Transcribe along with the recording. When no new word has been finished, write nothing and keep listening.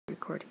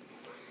record.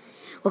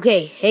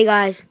 Okay, hey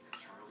guys,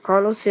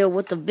 Carlos here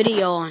with the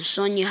video on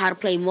showing you how to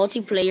play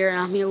multiplayer, and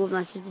I'm here with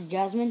my sister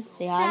Jasmine.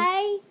 Say hi.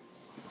 Hi.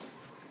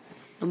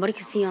 Nobody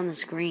can see you on the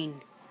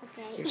screen.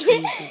 Okay. You're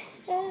crazy.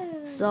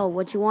 So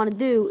what you want to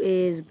do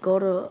is go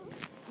to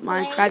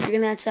Minecraft.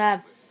 You're gonna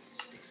have.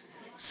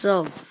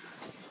 So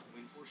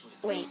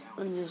wait,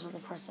 let me do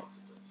something for a second.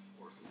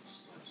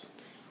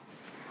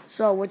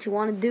 So what you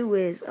want to do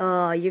is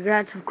you're gonna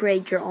have to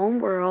create your own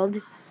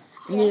world,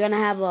 and you're gonna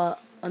have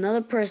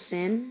another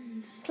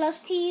person Close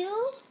to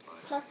you?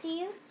 Close to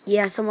you?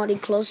 Yeah, somebody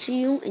close to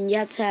you, and you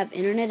have to have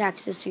internet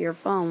access to your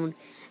phone.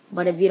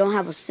 But if you don't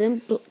have a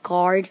SIM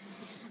card,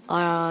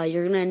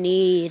 you're gonna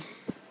need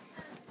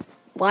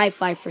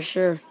Wi-Fi for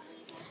sure.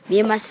 Me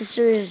and my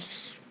sister,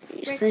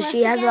 since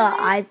she has an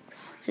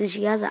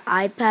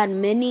iPad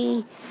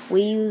Mini,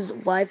 we use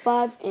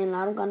Wi-Fi, and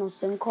I don't got no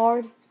SIM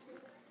card.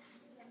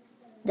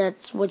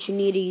 That's what you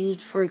need to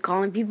use for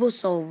calling people.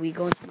 So we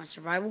go into my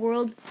survival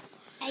world.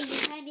 And you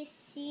kind of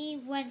see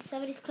when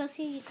somebody's close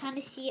to you, you kind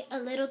of see a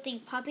little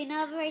thing popping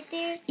up right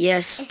there.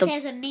 Yes. It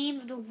says the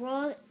name of the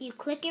world. You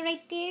click it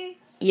right there.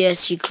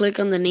 Yes, you click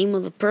on the name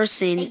of the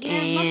person, and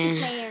you're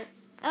multiplayer.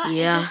 Oh,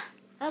 yeah.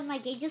 Oh my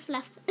God, it just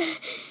left. You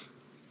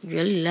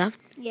really left?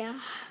 Yeah.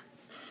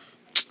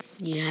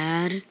 You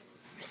had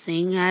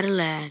a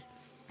lad.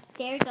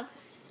 There you go.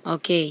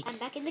 Okay. I'm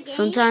back in the game.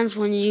 Sometimes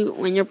when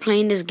you're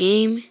playing this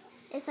game,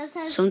 it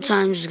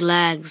sometimes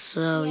lags.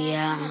 So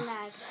yeah.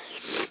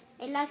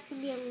 It lags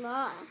me a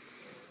lot.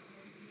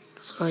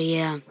 So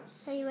yeah.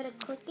 So you wanna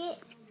click it?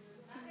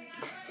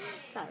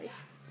 Sorry,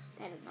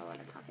 I don't know what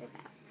I'm talking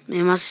about. Me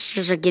and my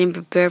sisters are getting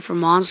prepared for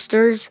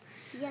monsters.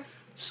 Yes.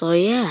 So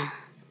yeah.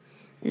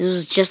 This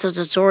was just a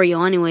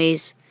tutorial,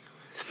 anyways.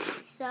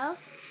 So,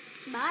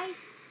 bye.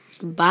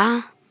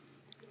 Bye.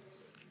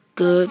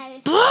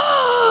 Goodbye.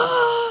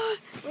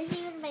 Where's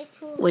even my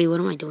tool? Wait,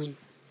 what am I doing?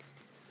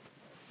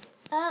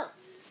 Oh,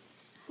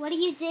 what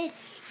you did?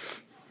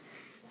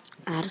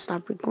 I had to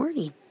stop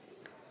recording.